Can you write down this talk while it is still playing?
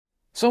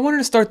So I wanted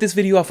to start this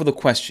video off with a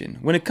question.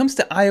 When it comes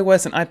to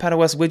iOS and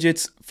iPadOS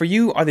widgets, for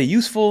you, are they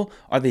useful?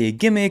 Are they a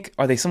gimmick?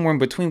 Are they somewhere in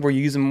between where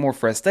you use them more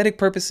for aesthetic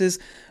purposes?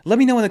 Let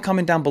me know in the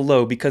comment down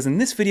below, because in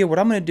this video, what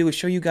I'm going to do is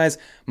show you guys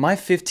my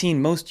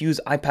 15 most used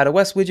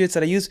iPadOS widgets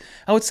that I use,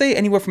 I would say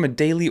anywhere from a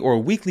daily or a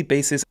weekly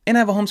basis, and I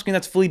have a home screen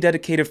that's fully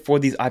dedicated for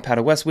these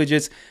iPadOS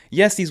widgets.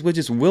 Yes, these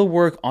widgets will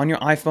work on your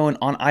iPhone,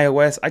 on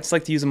iOS. I just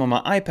like to use them on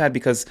my iPad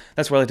because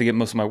that's where I like to get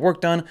most of my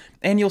work done,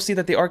 and you'll see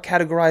that they are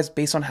categorized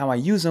based on how I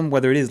use them,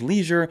 whether it is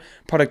leisure,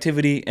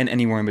 productivity, and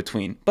anywhere in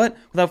between. But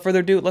without further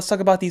ado, let's talk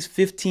about these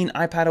 15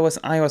 iPadOS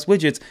and iOS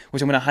widgets,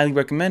 which I'm going to highly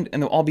recommend,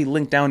 and they'll all be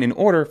linked down in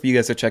order for you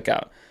guys to check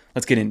out.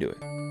 Let's get into it.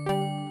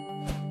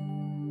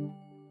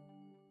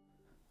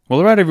 Well,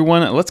 alright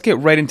everyone, let's get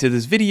right into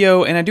this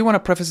video, and I do want to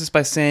preface this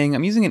by saying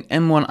I'm using an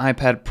M1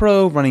 iPad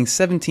Pro running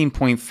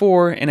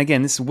 17.4, and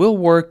again, this will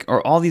work,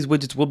 or all these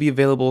widgets will be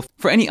available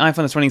for any iPhone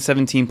that's running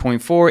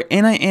 17.4,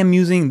 and I am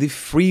using the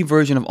free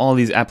version of all of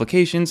these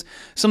applications.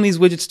 Some of these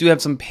widgets do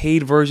have some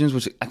paid versions,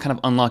 which kind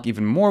of unlock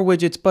even more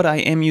widgets, but I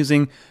am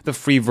using the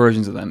free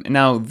versions of them.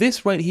 Now,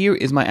 this right here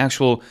is my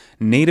actual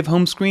native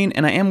home screen,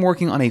 and I am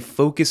working on a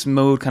focus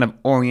mode kind of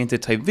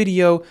oriented type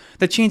video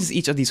that changes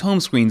each of these home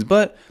screens,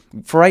 but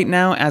for right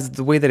now, as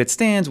the way that it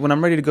stands, when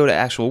I'm ready to go to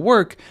actual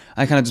work,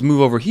 I kind of just move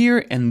over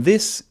here, and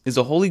this is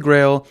the holy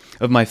grail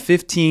of my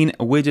 15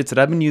 widgets that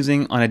I've been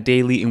using on a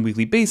daily and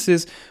weekly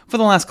basis for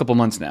the last couple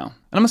months now.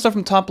 And I'm going to start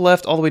from top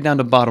left all the way down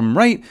to bottom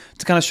right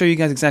to kind of show you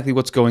guys exactly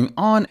what's going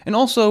on. And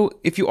also,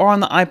 if you are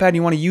on the iPad and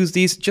you want to use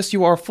these, just so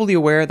you are fully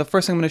aware, the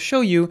first thing I'm going to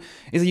show you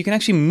is that you can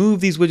actually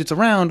move these widgets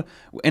around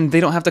and they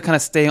don't have to kind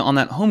of stay on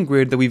that home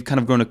grid that we've kind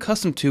of grown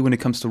accustomed to when it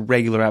comes to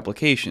regular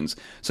applications.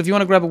 So if you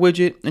want to grab a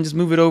widget and just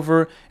move it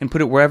over and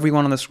put it wherever you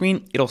want on the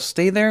screen, it'll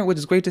stay there, which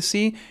is great to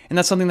see. And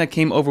that's something that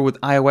came over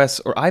with iOS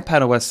or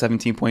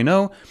iPadOS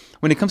 17.0.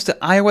 When it comes to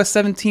iOS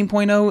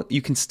 17.0,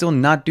 you can still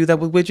not do that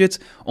with widgets.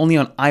 Only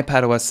on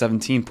iPadOS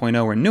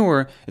 17.0 or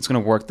newer, it's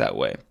going to work that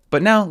way.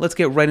 But now let's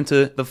get right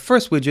into the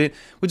first widget,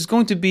 which is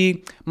going to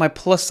be my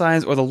plus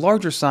size or the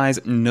larger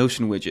size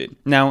Notion widget.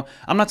 Now,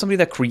 I'm not somebody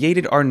that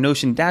created our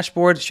Notion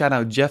dashboard. Shout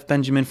out Jeff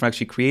Benjamin for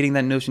actually creating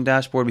that Notion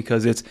dashboard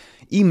because it's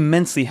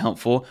immensely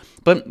helpful.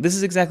 But this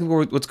is exactly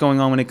what's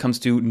going on when it comes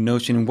to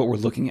Notion and what we're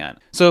looking at.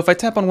 So if I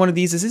tap on one of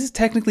these, this is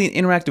technically an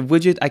interactive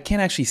widget. I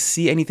can't actually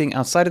see anything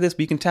outside of this,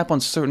 but you can tap on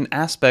certain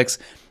aspects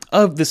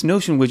of this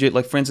Notion widget.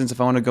 Like for instance,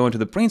 if I want to go into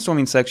the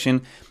brainstorming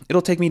section,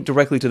 it'll take me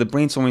directly to the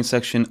brainstorming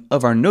section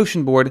of our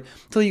Notion board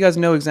to let you guys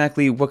know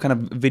exactly what kind of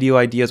video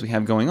ideas we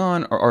have going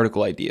on or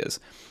article ideas.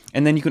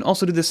 And then you can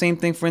also do the same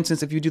thing. For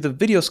instance, if you do the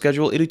video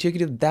schedule, it'll take you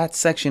to that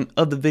section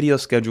of the video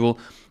schedule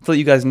to let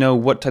you guys know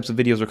what types of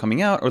videos are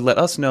coming out, or let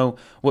us know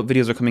what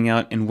videos are coming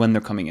out and when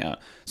they're coming out.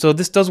 So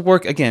this does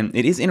work. Again,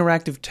 it is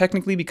interactive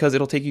technically because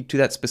it'll take you to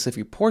that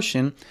specific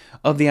portion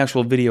of the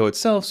actual video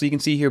itself. So you can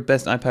see here,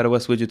 best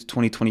iPadOS widgets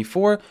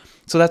 2024.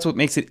 So that's what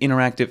makes it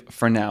interactive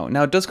for now.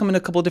 Now it does come in a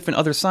couple of different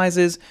other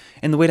sizes,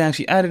 and the way to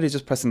actually add it is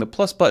just pressing the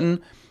plus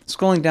button,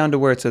 scrolling down to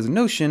where it says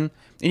Notion,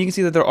 and you can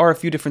see that there are a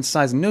few different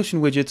size Notion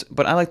widgets,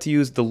 but I like to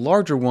use the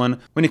larger one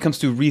when it comes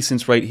to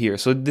recents right here.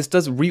 So this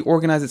does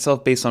reorganize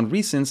itself based on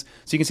recents.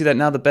 So you can see that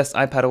now the best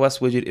iPadOS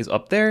widget is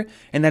up there,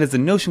 and that is the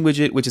Notion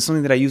widget, which is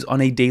something that I use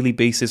on a daily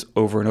basis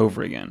over and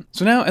over again.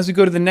 So now as we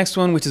go to the next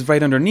one, which is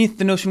right underneath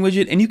the Notion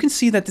widget, and you can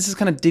see that this is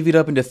kind of divvied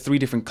up into 3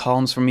 different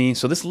columns for me.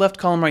 So this left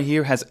column right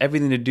here has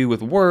everything to do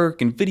with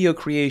work and video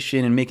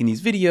creation and making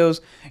these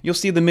videos. You'll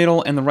see the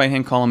middle and the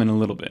right-hand column in a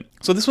little bit.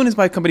 So this one is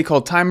by a company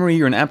called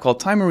Timery, or an app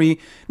called Timery.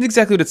 It's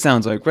exactly what it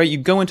sounds like, right? You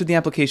go into the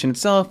application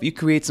itself, you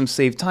create some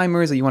saved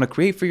timers that you want to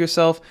create for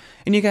yourself,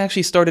 and you can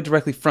actually start it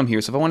directly from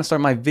here. So if I want to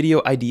start my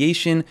video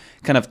ideation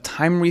kind of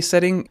time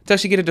resetting, to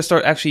actually get it to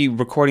start actually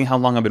recording how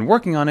long I've been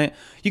working on it,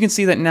 you can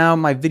see that now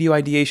my video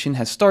ideation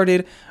has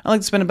started. I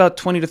like to spend about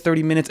 20 to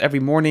 30 minutes every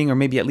morning, or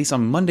maybe at least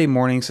on Monday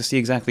mornings, to see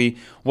exactly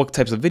what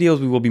types of videos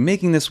we will be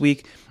making this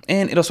week,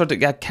 and it'll start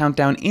to count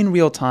down in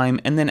real time.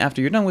 And then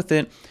after you're done with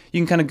it, you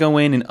can kind of go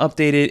in and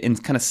update it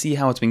and kind of see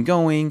how it's been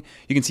going.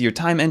 You can see your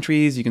time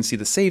entries, you can see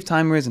the save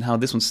timers and how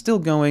this one's still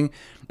going,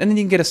 and then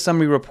you can get a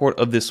summary report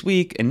of this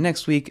week and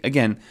next week.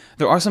 Again,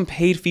 there are some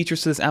paid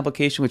features to this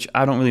application which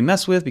I don't really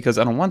mess with because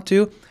I don't want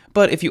to,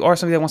 but if you are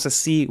somebody that wants to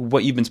see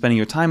what you've been spending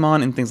your time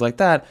on and things like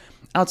that,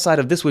 outside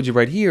of this widget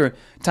right here,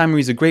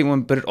 Timery is a great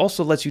one, but it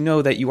also lets you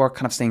know that you are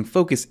kind of staying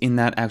focused in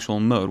that actual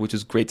mode, which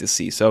is great to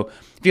see. So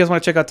if you guys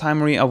want to check out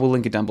Timery, I will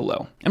link it down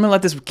below. I'm going to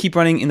let this keep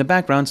running in the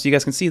background so you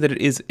guys can see that it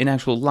is an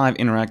actual live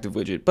interactive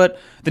widget. But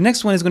the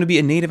next one is going to be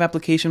a native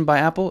application by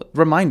Apple,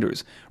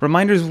 Reminders.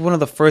 Reminders is one of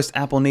the first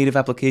Apple native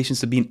applications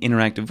to be an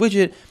interactive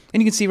widget.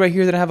 And you can see right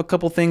here that I have a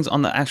couple things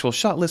on the actual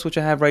shot list, which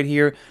I have right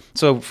here.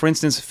 So for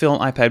instance, film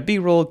iPad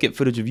B-roll, get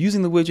footage of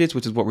using the widgets,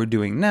 which is what we're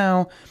doing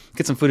now,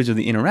 get some footage of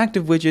the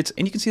interactive widgets,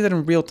 and you can see that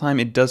in real time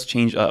it does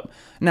change up.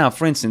 Now,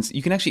 for instance,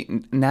 you can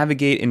actually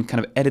navigate and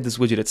kind of edit this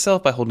widget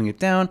itself by holding it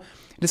down.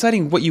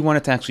 deciding what you want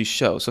it to actually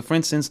show. So for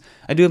instance,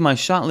 I do have my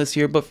shot list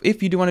here, but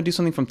if you do want to do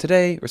something from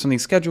today or something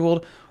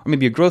scheduled, or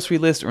maybe a grocery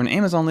list or an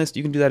Amazon list,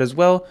 you can do that as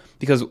well,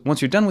 because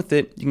once you're done with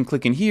it, you can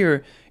click in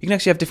here. You can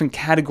actually have different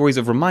categories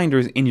of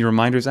reminders in your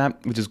Reminders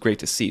app, which is great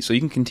to see. So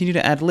you can continue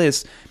to add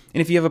lists,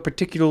 and if you have a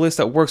particular list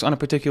that works on a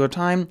particular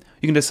time,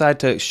 you can decide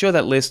to show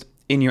that list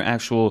in your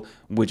actual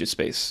widget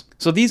space.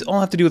 So these all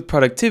have to do with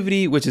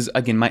productivity, which is,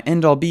 again, my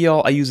end-all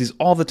be-all. I use these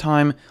all the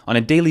time on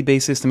a daily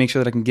basis to make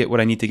sure that I can get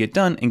what I need to get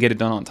done and get it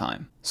done on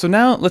time. So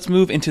now let's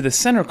move into the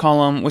center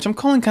column, which I'm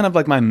calling kind of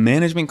like my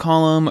management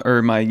column,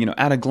 or my,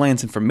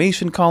 at-a-glance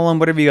information column,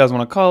 whatever you guys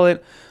want to call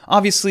it.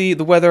 Obviously,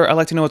 the weather, I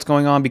like to know what's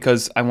going on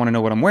because I want to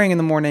know what I'm wearing in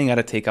the morning. I got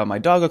to take out my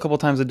dog a couple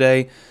times a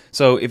day.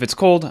 So if it's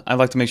cold, I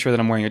like to make sure that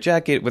I'm wearing a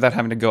jacket without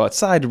having to go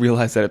outside to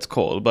realize that it's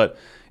cold. But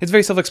it's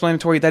very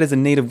self-explanatory. That is a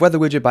native weather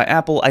widget by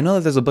Apple. I know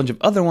that there's a bunch of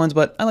other ones,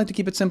 but I like to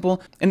keep it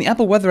simple. And the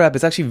Apple Weather app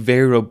is actually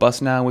very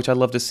robust now, which I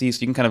love to see. So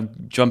you can kind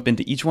of jump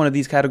into each one of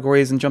these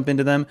categories and jump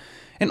into them.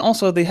 And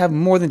also, they have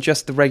more than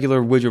just the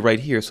regular widget right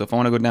here. So if I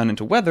want to go down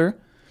into weather,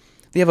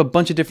 they have a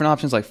bunch of different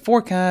options like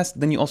forecast.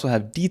 Then you also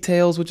have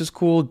details, which is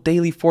cool,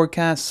 daily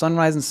forecast,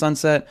 sunrise and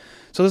sunset.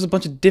 So there's a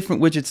bunch of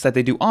different widgets that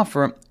they do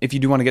offer if you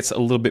do want to get a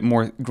little bit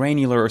more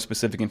granular or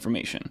specific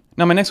information.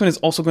 Now my next one is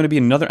also going to be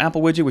another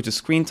Apple widget, which is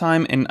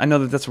Screentime, and I know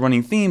that that's a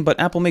running theme, but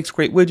Apple makes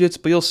great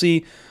widgets, but you'll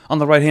see on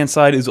the right hand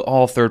side is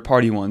all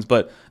third-party ones.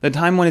 But the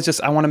time one is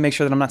just, I want to make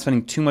sure that I'm not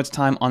spending too much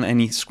time on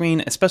any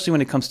screen, especially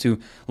when it comes to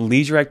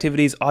leisure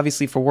activities.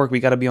 Obviously for work,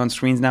 we got to be on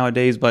screens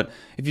nowadays, but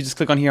if you just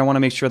click on here, I want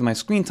to make sure that my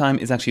screen time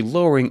is actually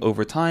lowering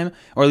over time,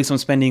 or at least I'm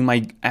spending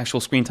my actual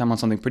screen time on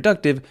something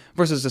productive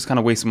versus just kind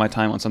of wasting my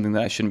time on something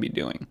that I shouldn't be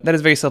doing. That is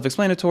very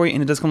self-explanatory,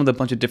 and it does come with a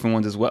bunch of different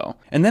ones as well.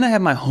 And then I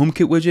have my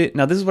HomeKit widget.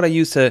 Now this is what I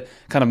use to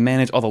kind of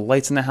manage all the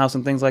lights in the house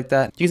and things like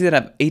that. You can see that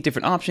I have 8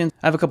 different options.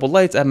 I have a couple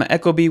lights. I have my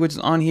Echo Bee, which is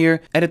on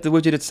here, edit the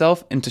widget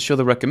itself, and to show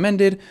the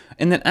recommended.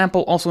 And then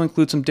Apple also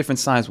includes some different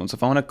size ones. So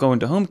if I want to go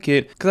into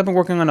HomeKit, because I've been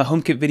working on a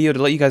HomeKit video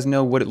to let you guys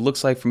know what it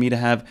looks like for me to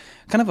have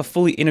kind of a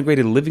fully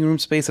integrated living room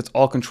space that's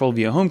all controlled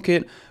via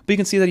HomeKit. But you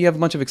can see that you have a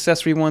bunch of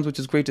accessory ones, which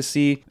is great to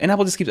see. And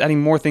Apple just keeps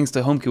adding more things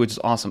to HomeKit, which is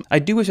awesome. I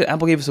do wish that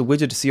Apple gave us a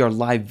widget to see our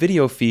live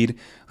video feed,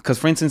 because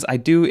for instance,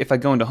 if I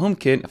go into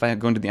HomeKit, if I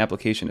go into the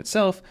application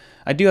itself,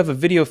 I do have a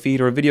video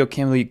feed or a video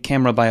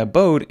camera by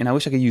Abode, and I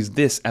wish I could use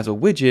this as a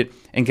widget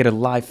and get a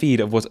live feed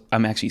of what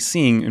I'm actually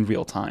seeing in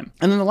real time.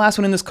 And then the last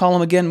one in this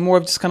column, again, more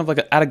of just kind of like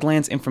an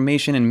at-a-glance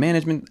information and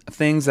management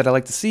things that I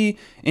like to see,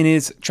 and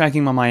is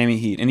tracking my Miami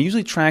Heat. And it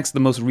usually tracks the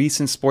most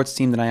recent sports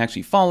team that I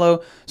actually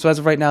follow. So as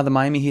of right now, the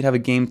Miami Heat have a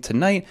game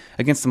tonight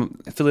against the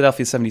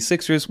Philadelphia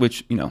 76ers,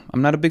 which,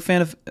 I'm not a big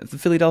fan of the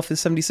Philadelphia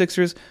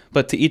 76ers,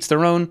 but to each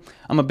their own.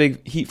 I'm a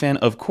big Heat fan,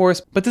 of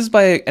course, but this is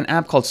by an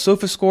app called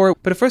Sofascore.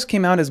 But it first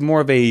came out as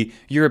more of a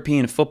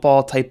European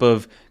football type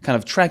of kind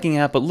of tracking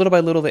app, but little by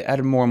little they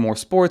added more and more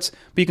sports.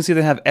 But you can see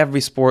they have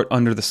every sport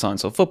under the sun.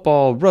 So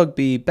football,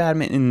 rugby,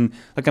 badminton,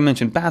 like I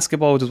mentioned,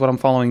 basketball, which is what I'm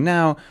following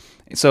now.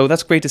 So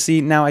that's great to see.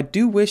 Now, I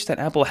do wish that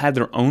Apple had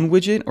their own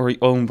widget or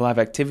own live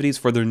activities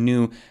for their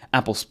new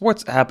Apple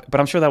Sports app, but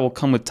I'm sure that will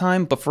come with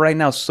time. But for right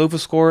now,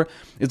 Sofascore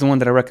is the one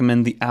that I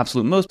recommend the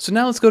absolute most. So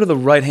now let's go to the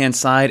right-hand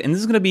side, and this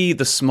is going to be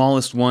the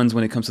smallest ones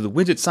when it comes to the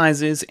widget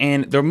sizes,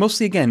 and they're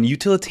mostly, again,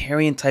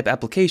 utilitarian type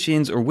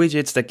applications or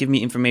widgets that give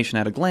me information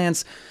at a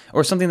glance,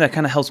 or something that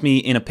kind of helps me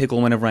in a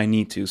pickle whenever I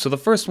need to. So the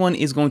first one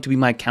is going to be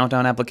my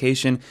countdown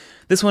application.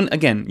 This one,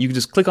 again, you can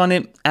just click on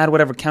it, add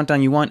whatever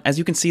countdown you want. As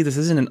you can see, this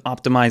isn't an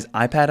optimized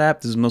iPad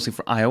app. This is mostly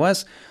for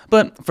iOS,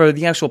 but for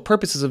the actual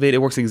purposes of it, it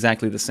works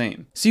exactly the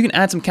same. So you can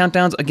add some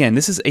countdowns. Again,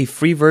 this is a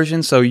free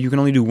version, so you can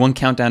only do one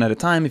countdown at a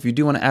time. If you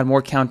do want to add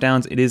more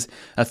countdowns, it is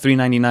a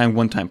 $3.99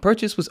 one-time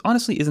purchase, which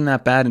honestly isn't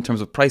that bad in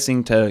terms of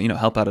pricing to,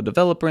 help out a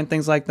developer and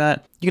things like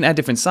that. You can add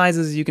different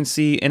sizes, as you can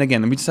see, and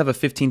again, we just have a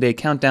 15-day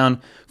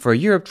countdown for a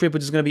Europe trip,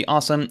 which is going to be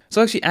awesome.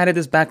 So I actually added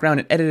this background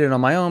and edited it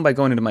on my own by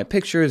going into my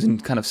pictures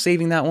and kind of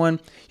saving that one.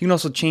 You can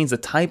also change the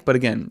type, but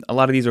again, a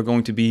lot of these are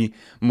going to be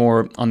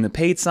more on the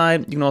paid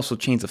side. You can also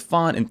change the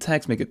font and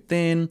text, make it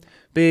thin,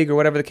 big, or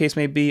whatever the case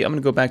may be. I'm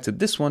going to go back to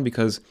this one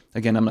because,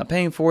 again, I'm not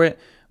paying for it.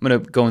 I'm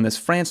going to go in this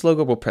France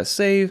logo. We'll press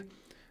save.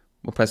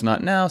 We'll press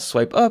not now,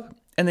 swipe up,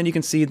 and then you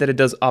can see that it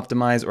does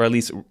optimize or at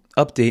least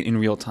update in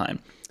real time.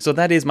 So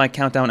that is my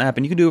countdown app,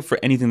 and you can do it for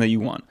anything that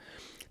you want.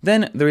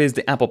 Then there is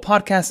the Apple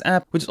Podcast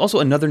app, which is also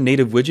another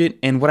native widget.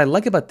 And what I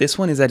like about this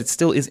one is that it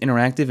still is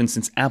interactive. And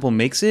since Apple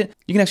makes it,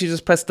 you can actually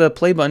just press the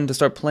play button to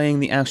start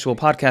playing the actual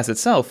podcast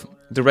itself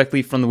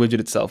directly from the widget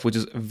itself, which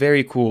is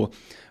very cool.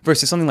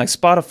 Versus something like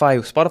Spotify.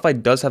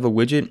 Spotify does have a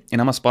widget,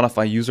 and I'm a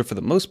Spotify user for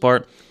the most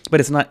part, but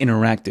it's not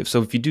interactive.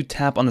 So if you do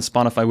tap on the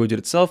Spotify widget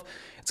itself,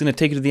 it's going to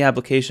take you to the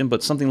application.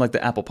 But something like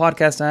the Apple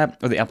Podcast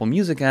app or the Apple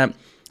Music app,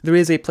 there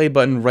is a play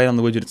button right on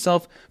the widget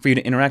itself for you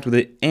to interact with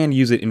it and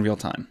use it in real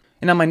time.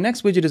 And now my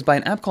next widget is by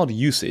an app called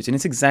Usage, and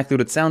it's exactly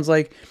what it sounds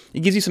like.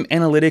 It gives you some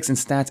analytics and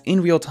stats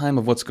in real time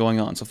of what's going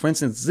on. So for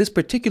instance, this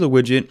particular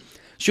widget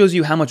shows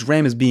you how much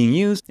RAM is being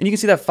used, and you can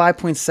see that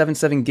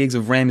 5.77 gigs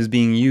of RAM is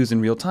being used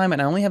in real time,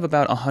 and I only have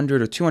about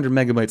 100 or 200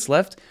 megabytes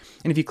left.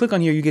 And if you click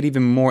on here, you get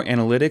even more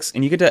analytics,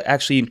 and you get to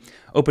actually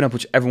open up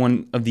whichever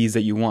one of these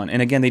that you want.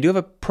 And again, they do have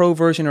a pro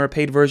version or a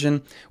paid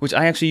version, which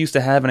I actually used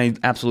to have and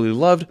I absolutely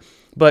loved.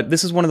 But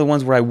this is one of the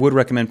ones where I would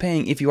recommend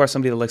paying if you are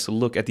somebody that likes to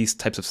look at these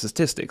types of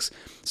statistics.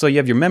 So you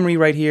have your memory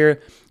right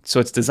here. So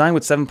it's designed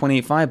with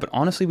 7.85, but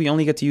honestly, we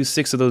only get to use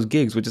 6 of those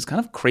gigs, which is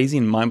kind of crazy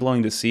and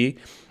mind-blowing to see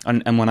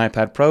on an M1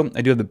 iPad Pro.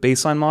 I do have the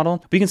baseline model,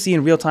 but you can see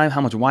in real time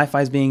how much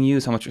Wi-Fi is being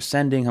used, how much you're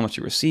sending, how much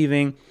you're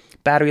receiving,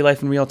 battery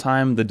life in real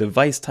time, the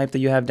device type that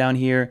you have down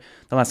here,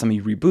 the last time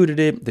you rebooted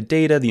it, the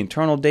data, the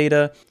internal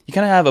data. You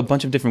kind of have a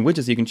bunch of different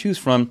widgets that you can choose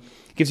from.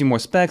 It gives you more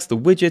specs, the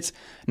widgets.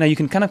 Now you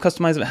can kind of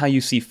customize it how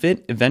you see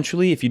fit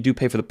eventually if you do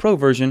pay for the Pro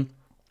version,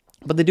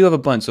 but they do have a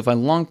bunch. So if I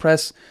long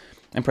press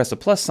and press the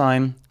plus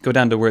sign, go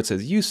down to where it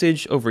says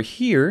usage over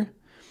here,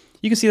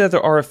 you can see that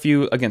there are a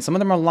few. Again, some of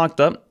them are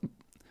locked up,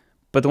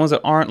 but the ones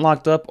that aren't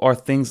locked up are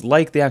things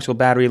like the actual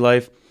battery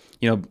life.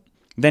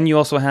 Then you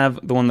also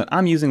have the one that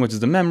I'm using, which is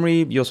the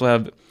memory. You also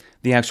have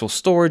the actual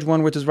storage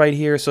one, which is right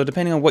here. So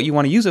depending on what you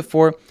want to use it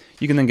for,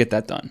 you can then get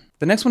that done.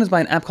 The next one is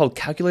by an app called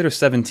Calculator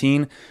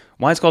 17.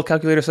 Why it's called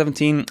Calculator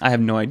 17, I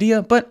have no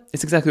idea, but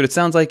it's exactly what it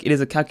sounds like. It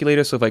is a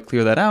calculator, so if I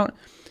clear that out,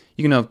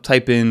 you can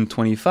type in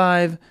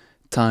 25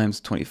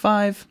 times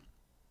 25,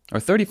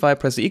 or 35,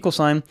 press the equal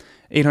sign,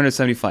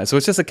 875. So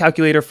it's just a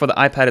calculator for the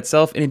iPad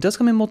itself, and it does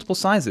come in multiple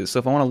sizes. So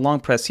if I want to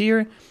long press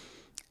here,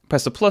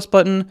 press the plus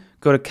button,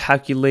 go to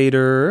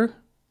Calculator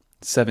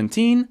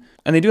 17,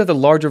 and they do have the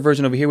larger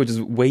version over here, which is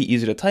way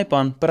easier to type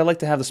on, but I like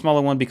to have the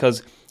smaller one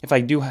because if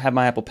I do have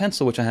my Apple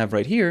Pencil, which I have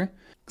right here,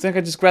 then I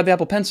can just grab the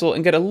Apple Pencil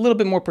and get a little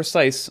bit more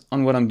precise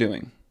on what I'm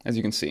doing, as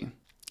you can see.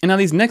 And now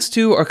these next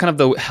two are kind of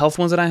the health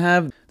ones that I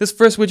have. This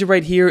first widget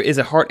right here is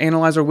a heart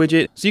analyzer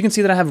widget. So you can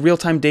see that I have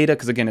real-time data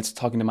because again, it's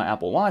talking to my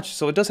Apple Watch.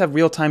 So it does have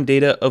real-time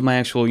data of my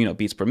actual,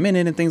 beats per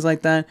minute and things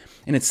like that.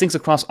 And it syncs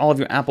across all of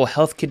your Apple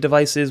HealthKit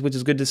devices, which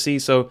is good to see.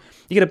 So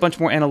you get a bunch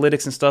more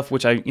analytics and stuff,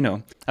 which I've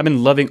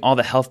been loving all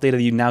the health data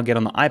that you now get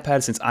on the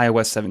iPad since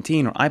iOS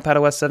 17 or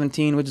iPadOS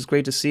 17, which is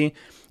great to see.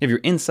 You have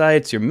your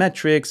insights, your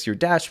metrics, your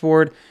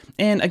dashboard.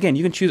 And again,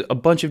 you can choose a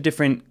bunch of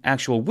different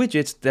actual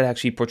widgets that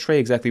actually portray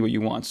exactly what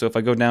you want. So if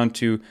I go down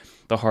to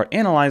the heart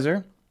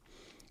analyzer,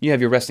 you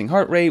have your resting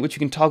heart rate, which you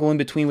can toggle in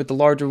between with the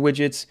larger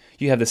widgets.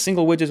 You have the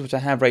single widgets, which I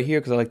have right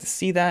here because I like to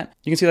see that.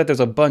 You can see that there's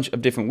a bunch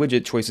of different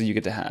widget choices you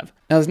get to have.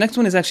 Now this next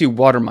one is actually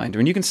Waterminder,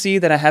 and you can see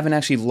that I haven't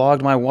actually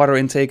logged my water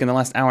intake in the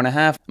last hour and a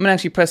half. I'm gonna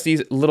actually press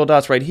these little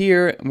dots right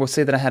here, and we'll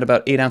say that I had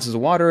about 8 ounces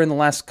of water in the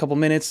last couple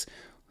minutes.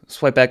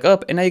 Swipe back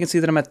up, and now you can see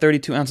that I'm at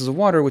 32 ounces of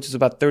water, which is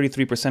about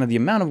 33% of the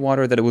amount of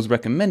water that it was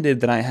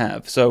recommended that I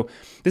have. So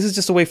this is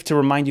just a way to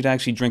remind you to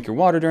actually drink your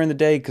water during the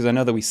day, because I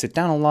know that we sit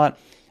down a lot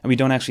and we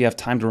don't actually have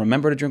time to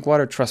remember to drink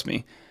water. Trust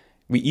me,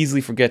 we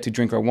easily forget to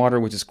drink our water,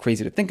 which is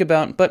crazy to think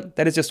about, but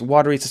that is just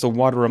Watery. It's just a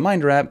water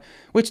reminder app,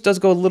 which does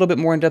go a little bit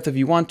more in depth if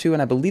you want to,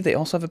 and I believe they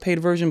also have a paid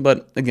version,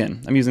 but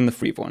again, I'm using the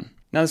free one.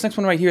 Now this next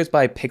one right here is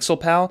by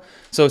PixelPal.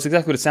 So it's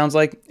exactly what it sounds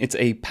like. It's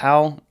a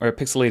PAL, or a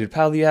pixelated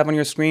PAL that you have on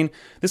your screen.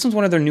 This one's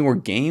one of their newer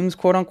games,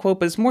 quote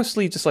unquote, but it's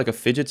mostly just like a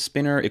fidget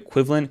spinner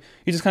equivalent.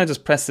 You just kind of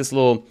just press this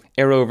little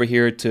arrow over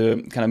here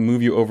to kind of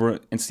move you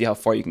over and see how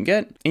far you can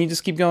get. And you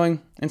just keep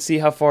going and see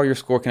how far your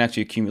score can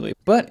actually accumulate.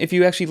 But if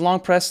you actually long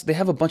press, they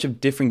have a bunch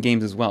of different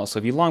games as well. So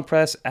if you long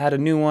press, add a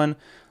new one.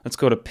 Let's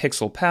go to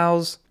Pixel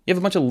Pals. You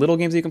have a bunch of little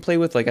games that you can play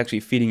with, like actually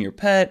feeding your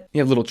pet.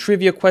 You have little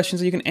trivia questions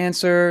that you can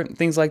answer,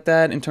 things like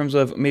that, in terms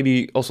of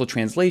maybe also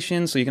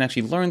translation, so you can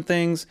actually learn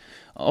things.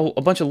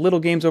 A bunch of little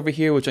games over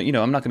here, which,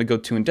 I'm not going to go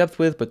too in depth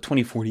with, but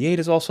 2048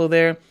 is also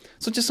there.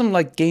 So just some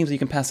like games that you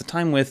can pass the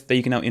time with that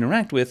you can now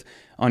interact with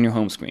on your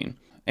home screen.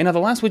 And now the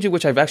last widget,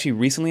 which I've actually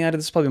recently added,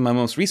 this is probably my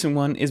most recent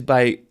one, is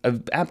by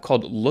an app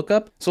called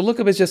LookUp. So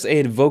LookUp is just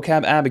a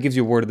vocab app. It gives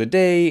you a word of the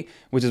day,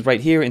 which is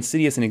right here,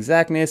 insidious and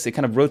exactness. It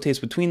kind of rotates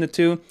between the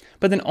two.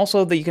 But then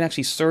also that you can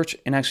actually search,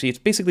 and actually it's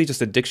basically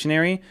just a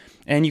dictionary.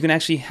 And you can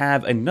actually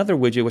have another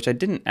widget, which I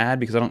didn't add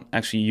because I don't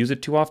actually use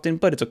it too often,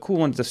 but it's a cool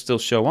one to still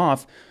show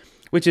off,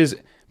 which is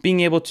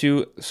being able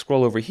to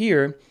scroll over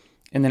here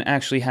and then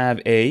actually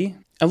have a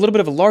little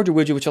bit of a larger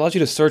widget, which allows you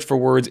to search for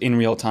words in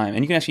real time.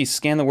 And you can actually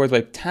scan the words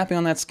by tapping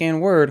on that scan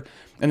word,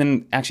 and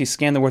then actually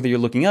scan the word that you're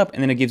looking up,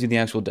 and then it gives you the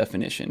actual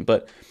definition.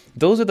 But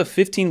those are the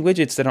 15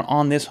 widgets that are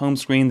on this home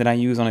screen that I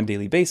use on a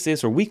daily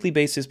basis or weekly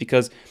basis,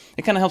 because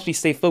it kind of helps me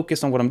stay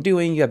focused on what I'm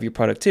doing. You have your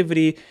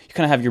productivity, you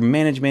kind of have your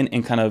management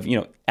and kind of,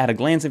 at a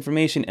glance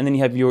information, and then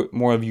you have your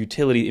more of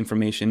utility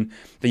information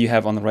that you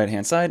have on the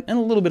right-hand side, and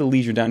a little bit of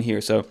leisure down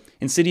here. So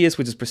insidious,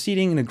 which is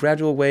proceeding in a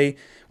gradual way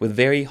with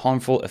very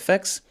harmful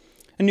effects.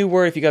 A new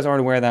word if you guys aren't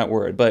aware of that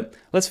word, but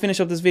let's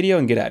finish up this video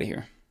and get out of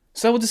here.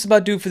 So that will just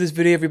about do it for this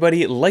video,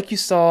 everybody. Like you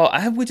saw, I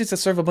have widgets that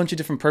serve a bunch of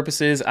different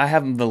purposes. I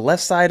have the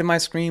left side of my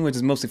screen, which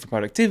is mostly for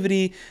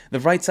productivity,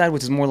 the right side,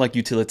 which is more like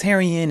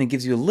utilitarian and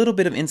gives you a little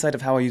bit of insight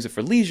of how I use it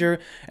for leisure,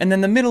 and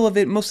then the middle of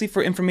it mostly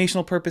for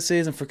informational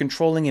purposes and for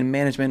controlling and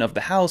management of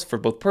the house for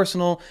both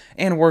personal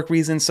and work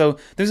reasons. So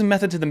there's a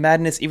method to the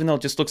madness. Even though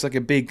it just looks like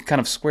a big kind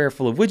of square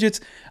full of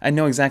widgets, I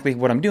know exactly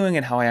what I'm doing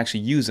and how I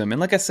actually use them.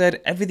 And like I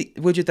said, every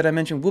widget that I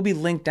mentioned will be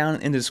linked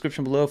down in the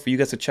description below for you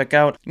guys to check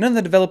out. None of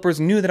the developers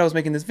knew that I was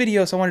making this video,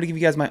 so I wanted to give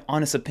you guys my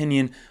honest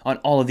opinion on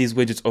all of these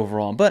widgets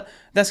overall. But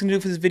that's gonna do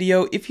it for this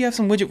video. If you have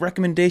some widget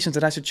recommendations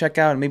that I should check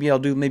out, and maybe I'll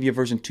do a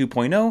version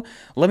 2.0,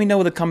 let me know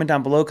with a comment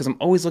down below, because I'm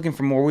always looking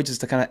for more widgets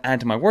to kind of add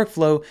to my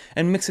workflow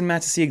and mix and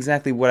match to see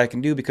exactly what I can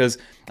do, because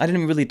I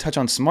didn't really touch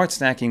on smart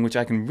stacking, which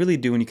I can really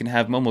do, and you can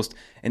have almost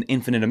an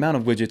infinite amount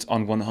of widgets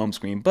on one home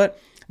screen. But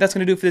that's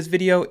gonna do it for this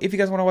video. If you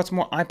guys want to watch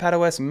more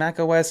iPadOS,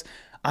 macOS,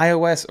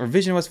 iOS, or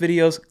visionOS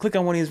videos, click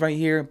on one of these right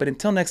here. But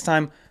until next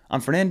time, I'm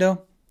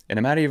Fernando, and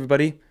I'm out of here,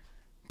 everybody.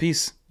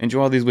 Peace.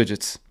 Enjoy all these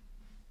widgets.